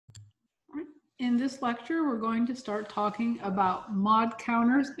In this lecture, we're going to start talking about mod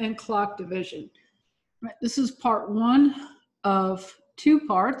counters and clock division. This is part one of 2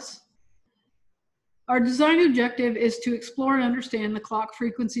 parts. Our design objective is to explore and understand the clock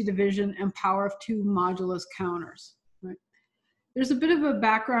frequency division and power of 2 modulus counters. There's a bit of a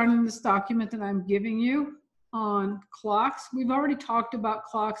background in this document that I'm giving you on clocks. We've already talked about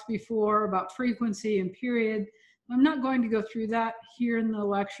clocks before, about frequency and period. I'm not going to go through that here in the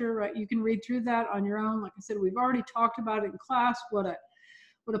lecture, right? You can read through that on your own. Like I said, we've already talked about it in class, what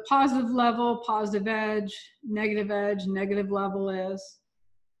a positive level, positive edge, negative level is.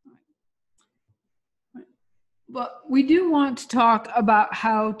 But we do want to talk about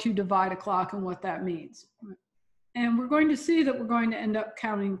how to divide a clock and what that means. And we're going to see that we're going to end up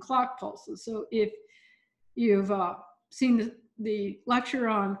counting clock pulses. So if you've seen the lecture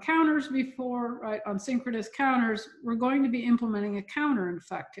on counters before, right, on synchronous counters, we're going to be implementing a counter in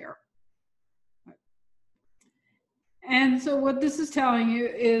effect here. And so what this is telling you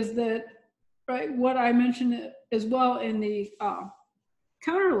is that, right, what I mentioned as well in the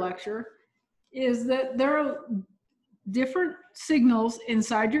counter lecture is that there are different signals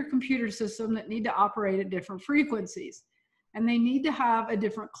inside your computer system that need to operate at different frequencies. And they need to have a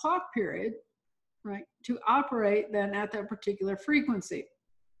different clock period, right, to operate then at that particular frequency.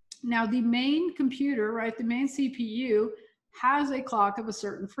 Now the main computer, right, the main CPU has a clock of a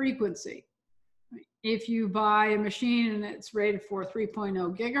certain frequency. If you buy a machine and it's rated for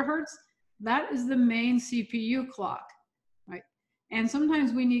 3.0 gigahertz, that is the main CPU clock, right? And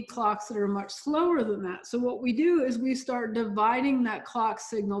sometimes we need clocks that are much slower than that. So what we do is we start dividing that clock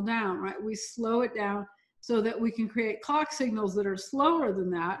signal down, right? We slow it down so that we can create clock signals that are slower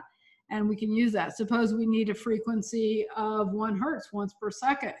than that. And we can use that. Suppose we need a frequency of 1 hertz once per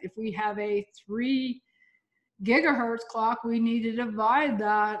second. If we have a 3 gigahertz clock, we need to divide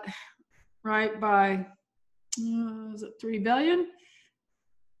that, right, by, is it 3 billion?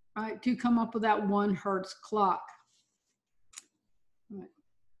 Right, to come up with that 1 hertz clock. Right.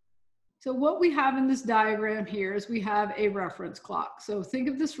 So what we have in this diagram here is we have a reference clock. So think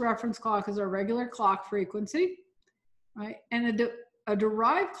of this reference clock as our regular clock frequency, right? And a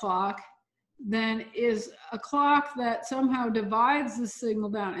derived clock then is a clock that somehow divides the signal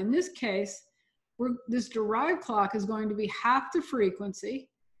down. In this case, this derived clock is going to be half the frequency,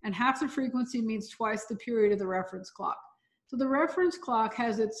 and half the frequency means twice the period of the reference clock. So the reference clock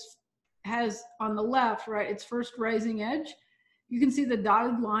has on the left, right, its first rising edge. You can see the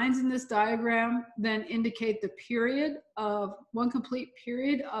dotted lines in this diagram then indicate the period of one complete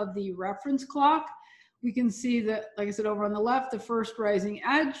period of the reference clock. We can see that, like I said, over on the left, the first rising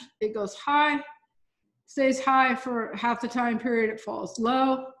edge, it goes high, stays high for half the time period, it falls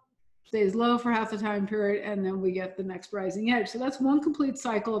low, stays low for half the time period, and then we get the next rising edge. So that's one complete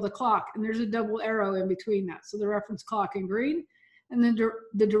cycle of the clock, and there's a double arrow in between that. So the reference clock in green, and then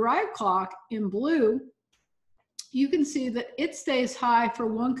the derived clock in blue, you can see that it stays high for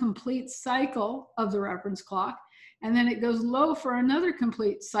one complete cycle of the reference clock, and then it goes low for another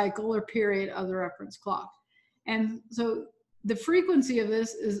complete cycle or period of the reference clock. And so the frequency of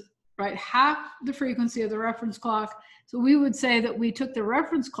this is, right, half the frequency of the reference clock. So we would say that we took the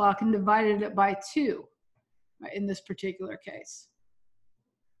reference clock and divided it by 2, right, in this particular case.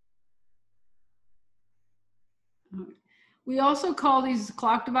 We also call these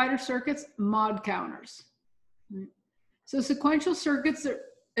clock divider circuits mod counters. So sequential circuits that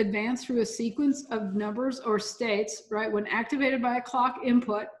advance through a sequence of numbers or states, right, when activated by a clock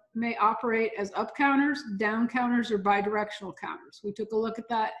input, may operate as up counters, down counters, or bidirectional counters. We took a look at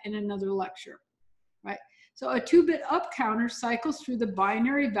that in another lecture, right? So a 2-bit up counter cycles through the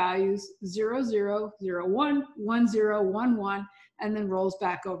binary values 0, 0, 0, 1, 1, 0, 1, 1, and then rolls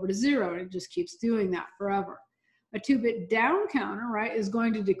back over to 0, and it just keeps doing that forever. A 2-bit down counter, right, is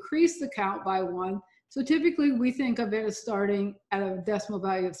going to decrease the count by 1. So typically we think of it as starting at a decimal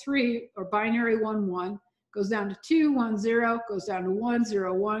value of 3, or binary 1, 1, goes down to 2, 1, 0, goes down to 1,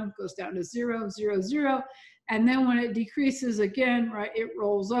 0, 1, goes down to 0, 0, 0. And then when it decreases again, right, it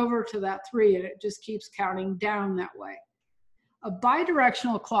rolls over to that 3, and it just keeps counting down that way. A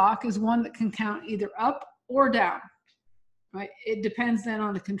bidirectional clock is one that can count either up or down, right? It depends then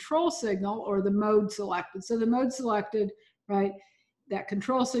on the control signal or the mode selected. So the mode selected, right, that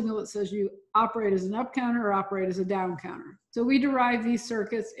control signal that says you operate as an up counter or operate as a down counter. So we derive these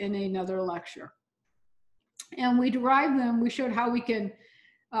circuits in another lecture. And we derive them, we showed how we can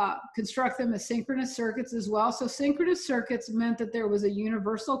construct them as synchronous circuits as well. So synchronous circuits meant that there was a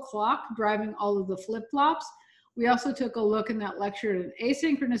universal clock driving all of the flip-flops. We also took a look in that lecture at an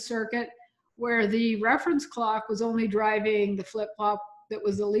asynchronous circuit where the reference clock was only driving the flip-flop that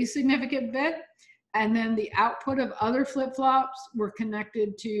was the least significant bit. And then the output of other flip-flops were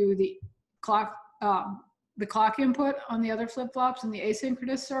connected to the clock input on the other flip-flops in the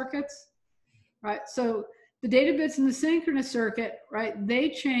asynchronous circuits, right? So the data bits in the synchronous circuit, right, they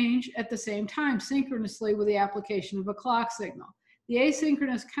change at the same time synchronously with the application of a clock signal. The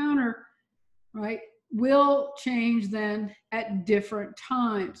asynchronous counter, right, will change then at different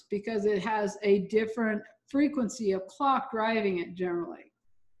times because it has a different frequency of clock driving it generally.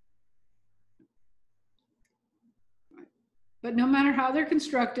 But no matter how they're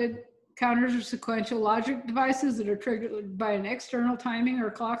constructed, counters are sequential logic devices that are triggered by an external timing or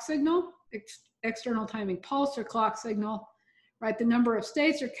clock signal, external timing pulse or clock signal, right? The number of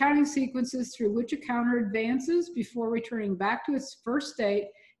states or counting sequences through which a counter advances before returning back to its first state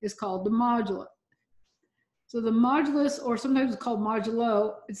is called the modulus. So the modulus, or sometimes it's called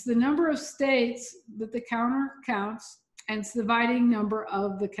modulo, it's the number of states that the counter counts, and it's the dividing number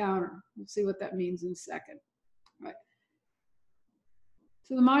of the counter. We'll see what that means in a second, right?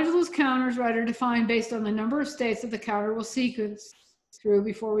 So the modulus counters, right, are defined based on the number of states that the counter will sequence through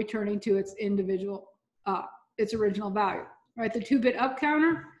before returning to its its original value, right? The 2-bit up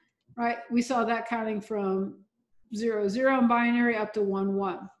counter, right, we saw that counting from 0, 0 in binary up to 1,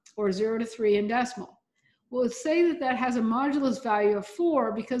 1, or 0 to 3 in decimal. We'll say that that has a modulus value of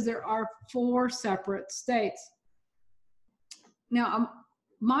 4 because there are 4 separate states. Now,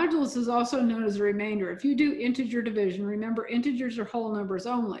 modulus is also known as a remainder. If you do integer division, remember integers are whole numbers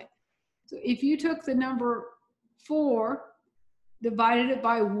only. So if you took the number 4, divided it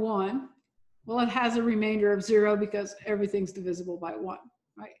by 1, well, it has a remainder of 0 because everything's divisible by 1,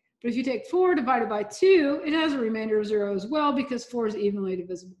 right? But if you take 4 divided by 2, it has a remainder of 0 as well because 4 is evenly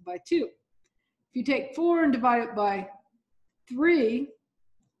divisible by 2. If you take 4 and divide it by 3,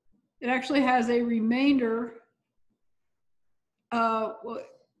 it actually has a remainder of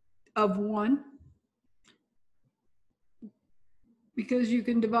 1 because you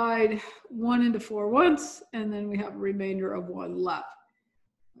can divide 1 into 4 once, and then we have a remainder of 1 left.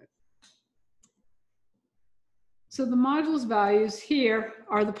 So the modulus values here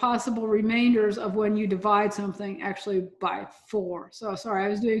are the possible remainders of when you divide something actually by 4. So sorry, I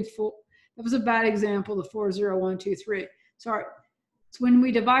was doing 4. That was a bad example, the 4, 0, 1, 2, 3. Sorry. It's when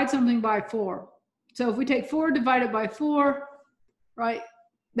we divide something by 4. So if we take 4 divided by 4, right,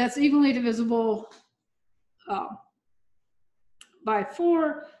 that's evenly divisible by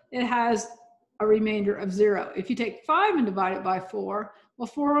 4. It has a remainder of 0. If you take 5 and divide it by 4, well,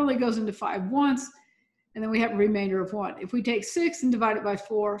 4 only goes into 5 once, and then we have a remainder of 1. If we take 6 and divide it by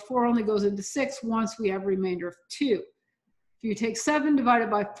 4, 4 only goes into 6 once, we have a remainder of 2. If you take 7 divided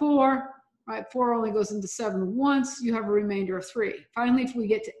by 4, right, 4 only goes into 7 once, you have a remainder of 3. Finally, if we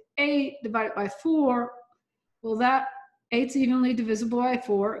get to 8 divided by 4, well, that 8's evenly divisible by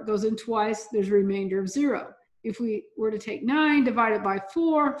 4, it goes in twice, there's a remainder of 0. If we were to take 9 divided by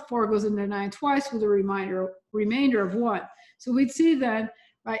 4, 4 goes into 9 twice with a remainder of 1. So we'd see then,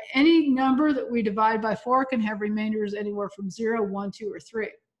 right, any number that we divide by 4 can have remainders anywhere from 0, 1, 2, or 3.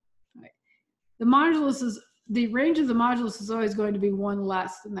 Right? The modulus is, the range of the modulus is always going to be 1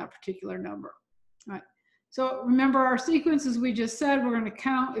 less than that particular number. Right? So remember our sequences we just said, we're going to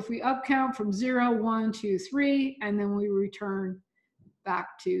count, if we up count from 0, 1, 2, 3, and then we return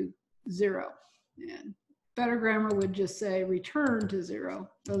back to 0. And better grammar would just say return to 0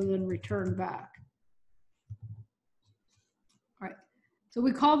 rather than return back. All right. So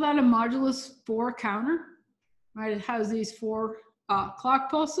we call that a modulus 4 counter. Right? It has these 4 clock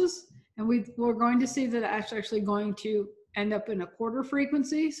pulses. And we're going to see that it's actually going to end up in a quarter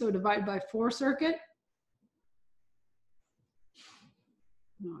frequency, so divide by 4 circuit.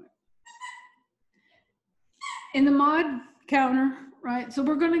 In the mod counter, right, so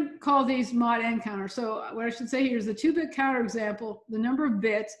we're going to call these mod n counters. So what I should say here is the 2-bit counter example, the number of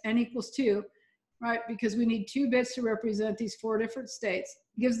bits, n equals 2, right, because we need 2 bits to represent these 4 different states,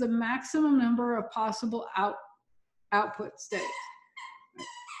 gives the maximum number of possible output states.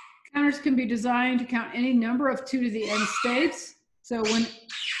 Counters can be designed to count any number of 2 to the n states. So when,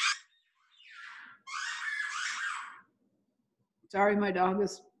 sorry, my dog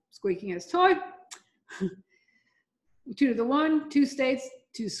is squeaking his toy. 2 to the 1, 2 states,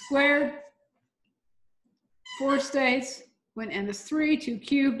 2 squared, 4 states, when n is 3, 2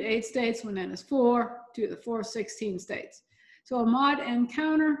 cubed, 8 states, when n is 4, 2 to the 4, 16 states. So a mod n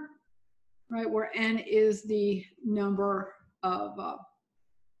counter, right, where n is the number of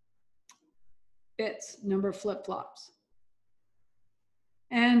bits, number of flip-flops.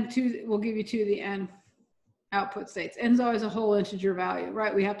 And 2 will give you 2 to the n output states. N's always a whole integer value,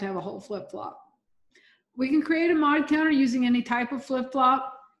 right? We have to have a whole flip-flop. we can create a mod counter using any type of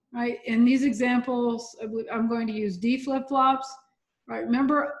flip-flop, right? In these examples, I'm going to use D flip-flops, right?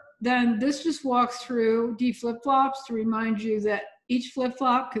 Remember, then this just walks through D flip-flops to remind you that each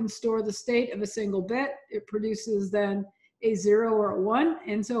flip-flop can store the state of a single bit. It produces then a 0 or a 1.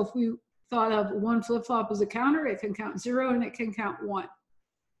 And so if we thought of one flip-flop as a counter, it can count 0 and it can count 1.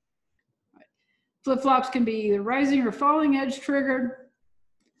 Right. Flip-flops can be either rising or falling edge triggered.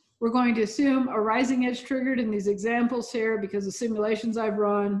 We're going to assume a rising edge triggered in these examples here because the simulations I've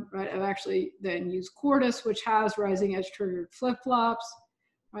run, right, I've actually then used Quartus, which has rising edge triggered flip-flops,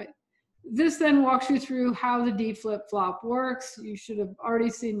 right? This then walks you through how the D flip-flop works. You should have already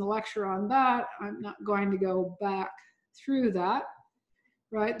seen the lecture on that. I'm not going to go back through that,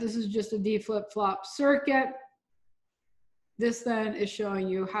 right? This is just a D flip-flop circuit. This then is showing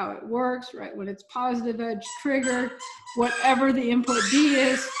you how it works, right? When it's positive edge triggered, whatever the input D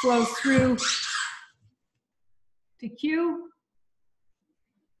is flows through to Q.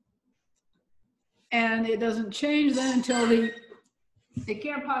 And it doesn't change then until it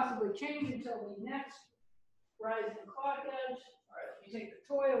can't possibly change until the next rising clock edge. All right, let me take the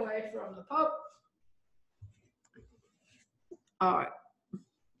toy away from the pup. All right.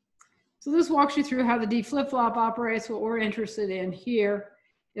 So this walks you through how the D flip-flop operates. What we're interested in here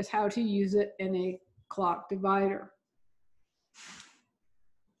is how to use it in a clock divider.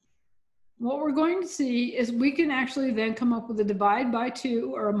 What we're going to see is we can actually then come up with a divide by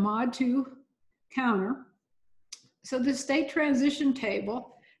 2 or a mod 2 counter. So the state transition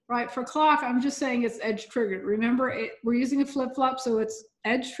table, right, for clock, I'm just saying it's edge triggered. Remember, we're using a flip-flop, so it's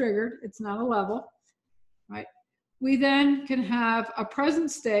edge triggered. It's not a level, right? We then can have a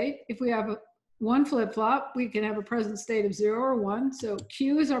present state. If we have one flip-flop, we can have a present state of 0 or 1. So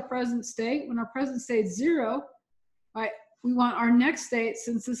Q is our present state. When our present state is 0, right, we want our next state,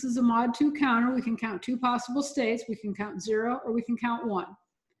 since this is a mod 2 counter, we can count 2 possible states. We can count 0 or we can count 1.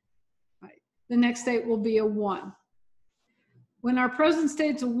 Right. The next state will be a 1. When our present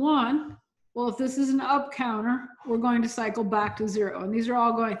state's a 1, well, if this is an up counter, we're going to cycle back to 0. And these are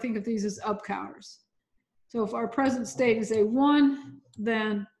all going to think of these as up counters. So if our present state is a 1,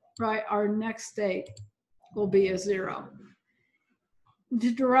 then, right, our next state will be a 0.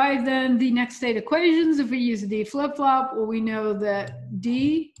 To derive then the next state equations, if we use a D flip-flop, well, we know that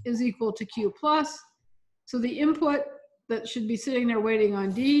D is equal to Q plus. So the input that should be sitting there waiting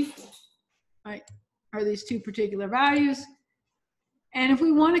on D, right, are these 2 particular values. And if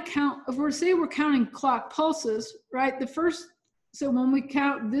we want to count, if we're counting clock pulses, right, so when we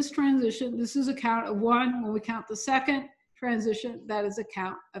count this transition, this is a count of 1. When we count the second transition, that is a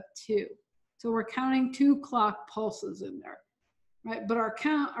count of 2. So we're counting 2 clock pulses in there, right? But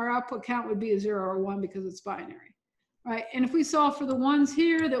our output count would be a 0 or 1 because it's binary, right? And if we solve for the ones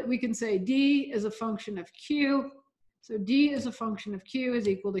here, that we can say D is a function of Q. So D is a function of Q is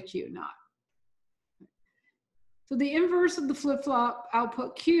equal to Q naught. So the inverse of the flip-flop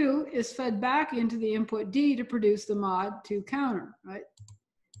output Q is fed back into the input D to produce the mod 2 counter, right?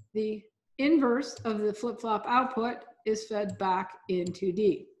 The inverse of the flip-flop output is fed back into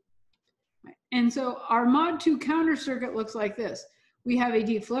D. Right? And so our mod 2 counter circuit looks like this. We have a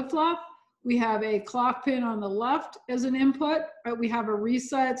D flip-flop. We have a clock pin on the left as an input, right? We have a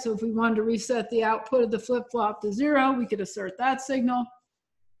reset. So if we wanted to reset the output of the flip-flop to 0, we could assert that signal.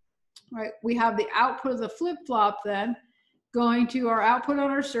 Right, we have the output of the flip-flop then going to our output on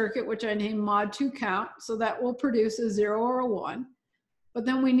our circuit, which I named mod 2 count. So that will produce a 0 or a 1. But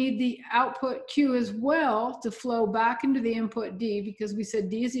then we need the output Q as well to flow back into the input D because we said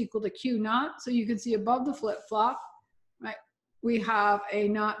D is equal to Q naught. So you can see above the flip-flop, right, we have a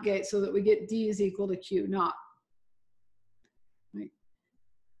NOT gate so that we get D is equal to Q naught. Right.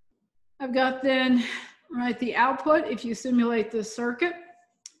 I've got then, right, the output if you simulate this circuit.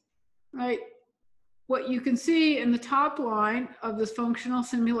 Right, what you can see in the top line of this functional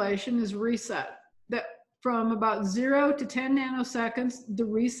simulation is reset. That from about 0 to 10 nanoseconds, the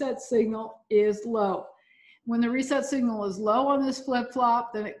reset signal is low. When the reset signal is low on this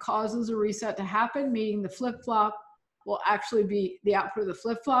flip-flop, then it causes a reset to happen, meaning the flip-flop will actually be, the output of the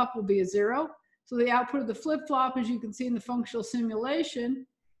flip-flop will be a 0. So the output of the flip-flop, as you can see in the functional simulation,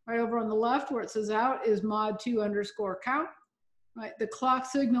 right over on the left where it says out, is mod 2 underscore count. Right, the clock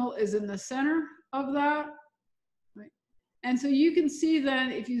signal is in the center of that, right? And so you can see then,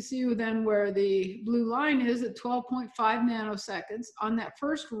 if you see then where the blue line is at 12.5 nanoseconds on that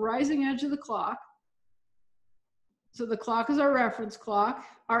first rising edge of the clock. So the clock is our reference clock.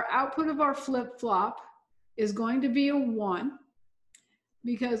 Our output of our flip-flop is going to be a 1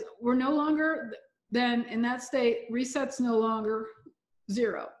 because we're no longer, then in that state, reset's no longer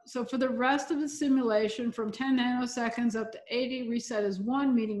 0. So for the rest of the simulation, from 10 nanoseconds up to 80, reset is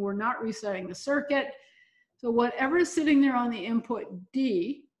 1, meaning we're not resetting the circuit. So whatever is sitting there on the input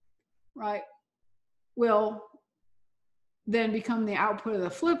D, right, will then become the output of the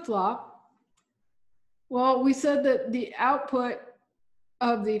flip-flop. Well, we said that the output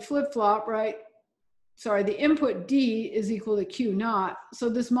of the flip-flop, right, sorry, the input D is equal to Q naught. So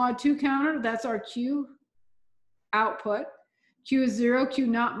this mod 2 counter, that's our Q output. Q is 0, Q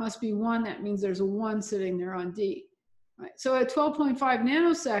naught must be 1. That means there's a 1 sitting there on D. Right. So at 12.5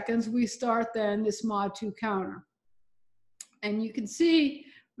 nanoseconds, we start then this mod 2 counter. And you can see,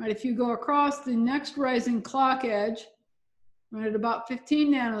 right, if you go across the next rising clock edge, right, at about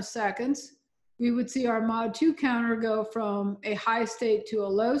 15 nanoseconds, we would see our mod 2 counter go from a high state to a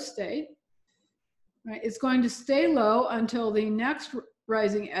low state. Right. It's going to stay low until the next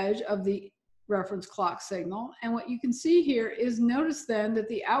rising edge of the reference clock signal. And what you can see here is, notice then that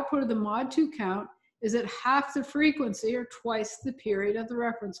the output of the mod 2 count is at half the frequency, or twice the period of the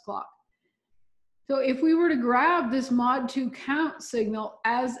reference clock. So if we were to grab this mod 2 count signal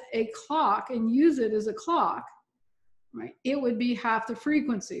as a clock and use it as a clock, right, it would be half the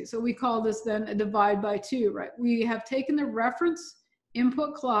frequency. So we call this then a divide by 2, right? We have taken the reference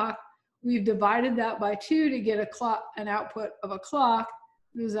input clock, we've divided that by 2 to get a clock, an output of a clock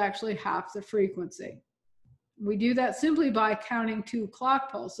that is actually half the frequency. We do that simply by counting 2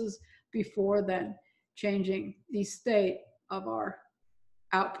 clock pulses before then changing the state of our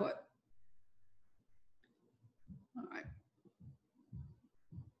output. All right.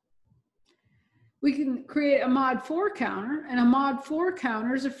 We can create a mod 4 counter, and a mod 4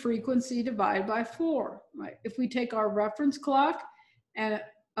 counter is a frequency divided by 4, right? If we take our reference clock and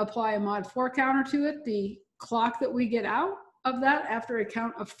apply a mod 4 counter to it, the clock that we get out of that after a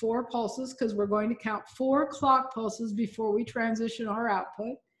count of 4 pulses, because we're going to count 4 clock pulses before we transition our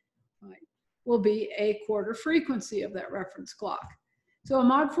output, right, will be a quarter frequency of that reference clock. So a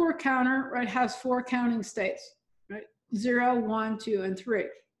mod 4 counter, right, has 4 counting states, right? 0, 1, 2, and 3.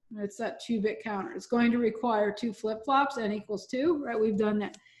 It's that 2-bit counter. It's going to require 2 flip-flops, n equals 2, right? We've done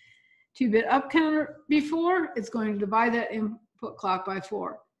that 2-bit up counter before. It's going to divide that input clock by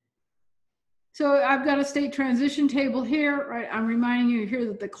 4. So I've got a state transition table here, right? I'm reminding you here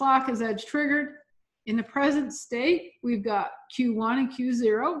that the clock is edge triggered. In the present state, we've got Q1 and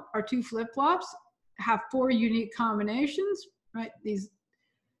Q0, our 2 flip-flops, have 4 unique combinations, right? These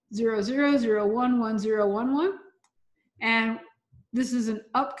 0, 0, 0, 1, 1, 0, 1, 1. And this is an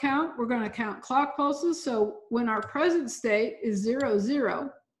up count. We're going to count clock pulses. So when our present state is 0, 0,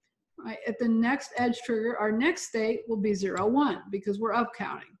 right, at the next edge trigger, our next state will be 0, 1, because we're up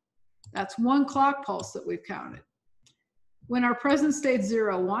counting. That's 1 clock pulse that we've counted. When our present state is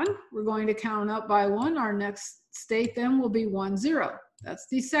 0, 1, we're going to count up by 1. Our next state then will be 1, 0. That's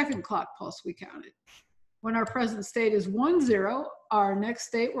the second clock pulse we counted. When our present state is 1, 0, our next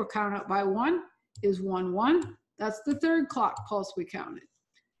state we'll count up by 1 is 1, 1. That's the third clock pulse we counted.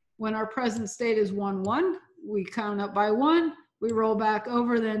 When our present state is 1, 1, we count up by 1. We roll back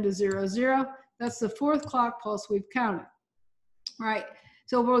over then to 0, 0. That's the fourth clock pulse we've counted. All right.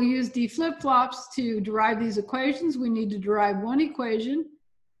 So we'll use D flip-flops to derive these equations. We need to derive one equation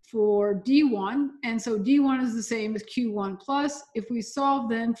for D1. And so D1 is the same as Q1 plus. If we solve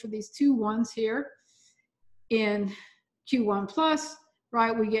then for these 2 1s here in Q1 plus,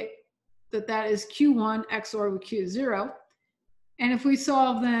 right, we get that is Q1 XOR with Q0. And if we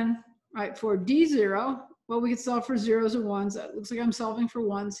solve then, right, for D0, well, we could solve for 0s or 1s. It looks like I'm solving for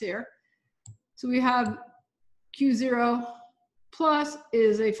 1s here. So we have Q0 plus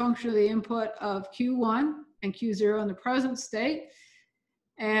is a function of the input of Q1 and Q0 in the present state.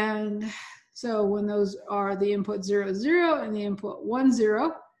 And so when those are the input 0, 0 and the input 1,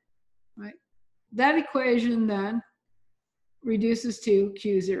 0, right, that equation then reduces to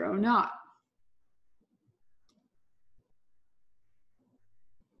Q0 naught.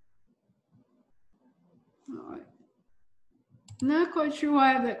 All right. Not quite sure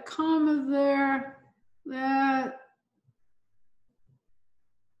why I have that comma there. That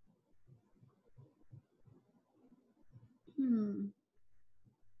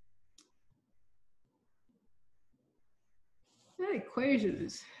that equation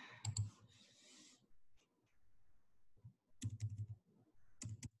is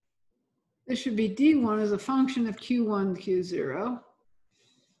this should be D1 as a function of Q1, Q0.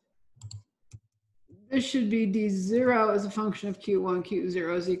 This should be D0 as a function of Q1,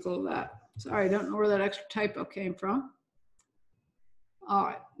 Q0 is equal to that. Sorry, I don't know where that extra typo came from. All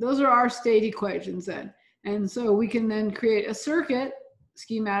right, those are our state equations then. And so we can then create a circuit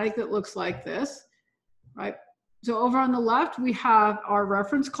schematic that looks like this, right? So over on the left, we have our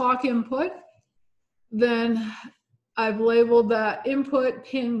reference clock input. Then I've labeled that input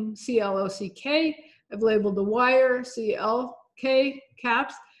pin CLOCK. I've labeled the wire CLK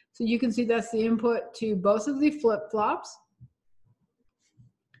caps. So you can see that's the input to both of the flip-flops.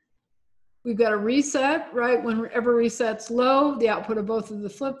 We've got a reset, right? Whenever reset's low, the output of both of the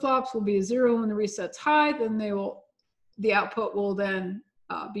flip-flops will be a 0. When the reset's high, then the output will then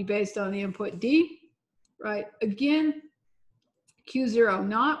be based on the input D, right? Again, Q0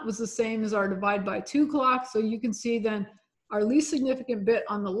 naught was the same as our divide by 2 clock. So you can see then our least significant bit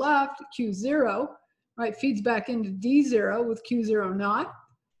on the left, Q0, right, feeds back into D0 with Q0 naught.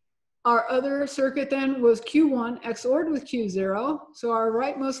 Our other circuit then was Q1 XORed with Q0. So our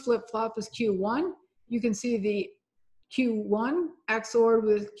rightmost flip-flop is Q1. You can see the Q1 XORed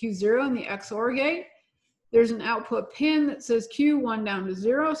with Q0 in the XOR gate. There's an output pin that says Q1 down to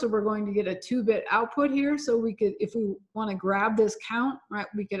 0. So we're going to get a 2-bit output here. So we could, if we want to grab this count, right,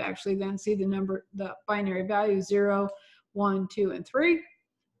 we could actually then see the number, the binary value 0, 1, 2, and 3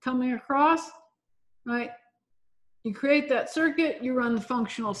 coming across, right? You create that circuit, you run the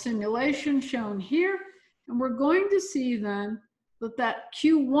functional simulation shown here, and we're going to see then that that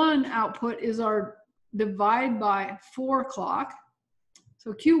Q1 output is our divide by 4 clock.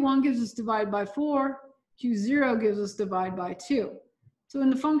 So Q1 gives us divide by 4, Q0 gives us divide by 2. So in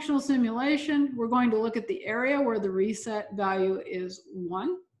the functional simulation, we're going to look at the area where the reset value is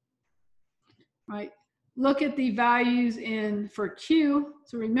 1, right? Look at the values in for Q.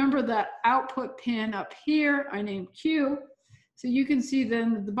 So remember that output pin up here, I named Q. So you can see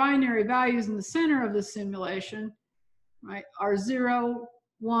then that the binary values in the center of the simulation, right, are 0,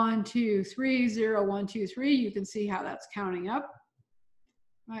 1, 2, 3, 0, 1, 2, 3. You can see how that's counting up,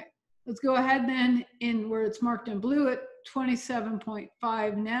 right? Let's go ahead then in where it's marked in blue at 27.5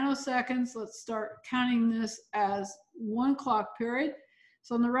 nanoseconds. Let's start counting this as 1 clock period.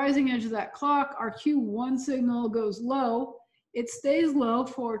 So on the rising edge of that clock, our Q1 signal goes low. It stays low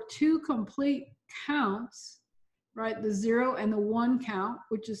for 2 complete counts, right? The 0 and the 1 count,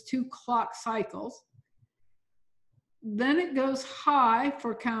 which is 2 clock cycles. Then it goes high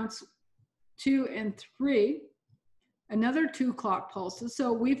for counts 2 and 3, another 2 clock pulses.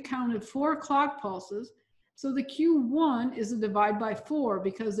 So we've counted 4 clock pulses. So the Q1 is a divide by 4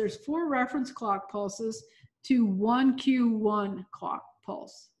 because there's 4 reference clock pulses to 1 Q1 clock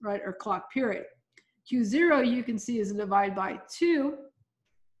pulse, right, or clock period. Q0 you can see is a divide by 2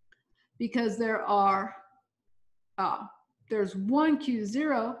 because there's 1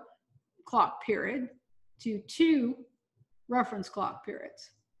 Q0 clock period to 2 reference clock periods,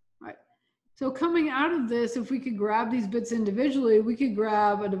 right? So coming out of this, if we could grab these bits individually, we could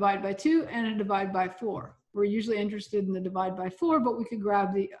grab a divide by 2 and a divide by 4. We're usually interested in the divide by 4, but we could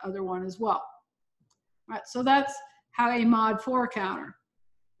grab the other one as well. Right, so that's how a mod 4 counter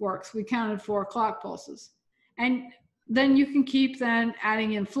works. We counted 4 clock pulses. And then you can keep then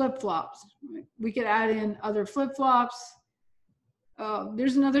adding in flip-flops. Right? We could add in other flip-flops.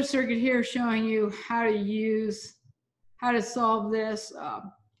 There's another circuit here showing you how to solve this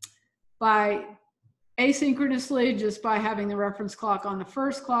by asynchronously, just by having the reference clock on the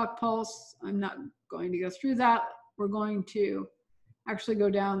first clock pulse. I'm not going to go through that. We're going to actually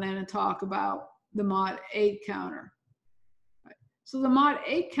go down then and talk about the mod 8 counter. Right. So the mod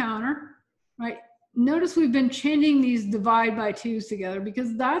 8 counter, right? Notice we've been chaining these divide by 2s together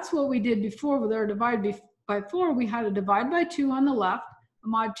because that's what we did before with our divide by 4. We had a divide by 2 on the left, a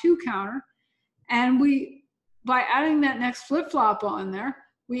mod 2 counter, and by adding that next flip-flop on there,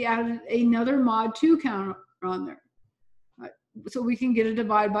 we added another mod 2 counter on there. Right. So we can get a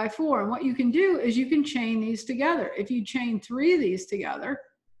divide by 4. And what you can do is you can chain these together. If you chain 3 of these together,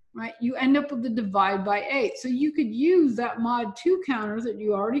 right, you end up with the divide by 8. So you could use that mod 2 counter that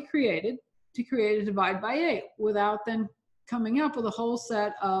you already created to create a divide by 8 without then coming up with a whole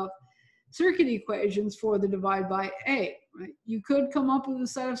set of circuit equations for the divide by 8. Right? You could come up with a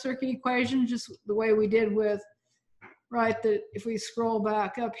set of circuit equations just the way we did with, right, that if we scroll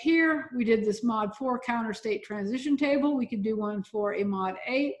back up here, we did this mod 4 counter state transition table. We could do one for a mod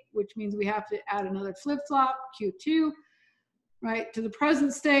 8, which means we have to add another flip-flop, Q2, right, to the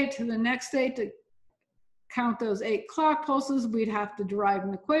present state, to the next state to count those 8 clock pulses. We'd have to derive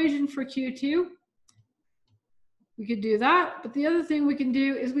an equation for Q2. We could do that, but the other thing we can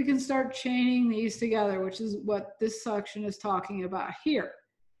do is we can start chaining these together, which is what this section is talking about here.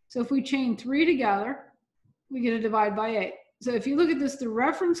 So if we chain 3 together, we get a divide by 8. So if you look at this, the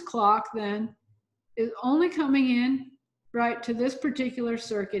reference clock then is only coming in, right, to this particular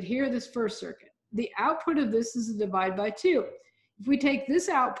circuit here, this first circuit. The output of this is a divide by 2. If we take this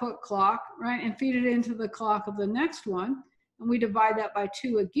output clock, right, and feed it into the clock of the next one, and we divide that by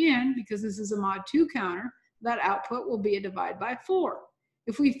 2 again, because this is a mod 2 counter, that output will be a divide by 4.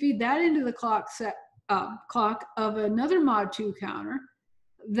 If we feed that into the clock of another mod 2 counter,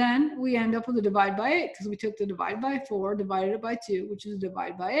 then we end up with a divide by 8, because we took the divide by 4, divided it by 2, which is a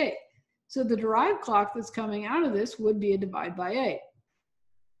divide by 8. So the derived clock that's coming out of this would be a divide by 8.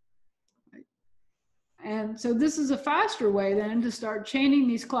 And so this is a faster way then to start chaining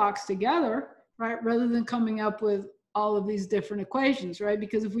these clocks together, right, rather than coming up with all of these different equations, right?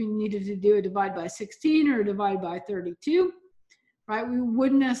 Because if we needed to do a divide by 16 or a divide by 32, right, we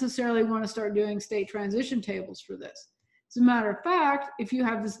wouldn't necessarily want to start doing state transition tables for this. As a matter of fact, if you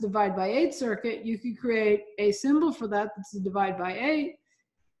have this divide by 8 circuit, you could create a symbol for that that's a divide by 8.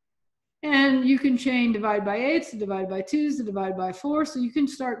 And you can chain divide by 8s to divide by 2s to divide by 4. So you can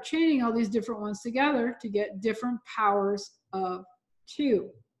start chaining all these different ones together to get different powers of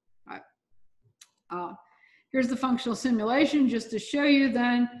 2. Right. Here's the functional simulation just to show you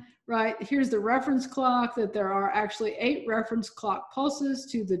then, right? Here's the reference clock, that there are actually 8 reference clock pulses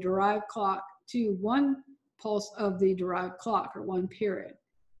to the derived clock, to 1 pulse of the derived clock, or 1 period,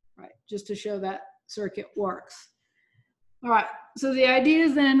 right? Just to show that circuit works. All right, so the idea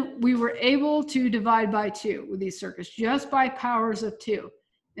is then we were able to divide by 2 with these circuits just by powers of 2.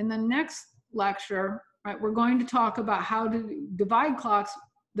 In the next lecture, right, we're going to talk about how to divide clocks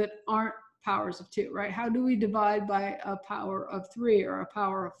that aren't powers of 2, right? How do we divide by a power of 3 or a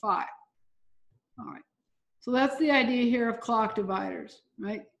power of 5? All right, so that's the idea here of clock dividers,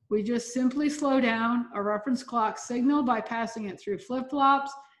 right? We just simply slow down a reference clock signal by passing it through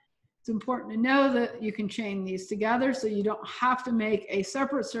flip-flops. It's important to know that you can chain these together, so you don't have to make a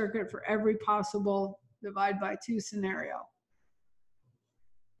separate circuit for every possible divide by 2 scenario.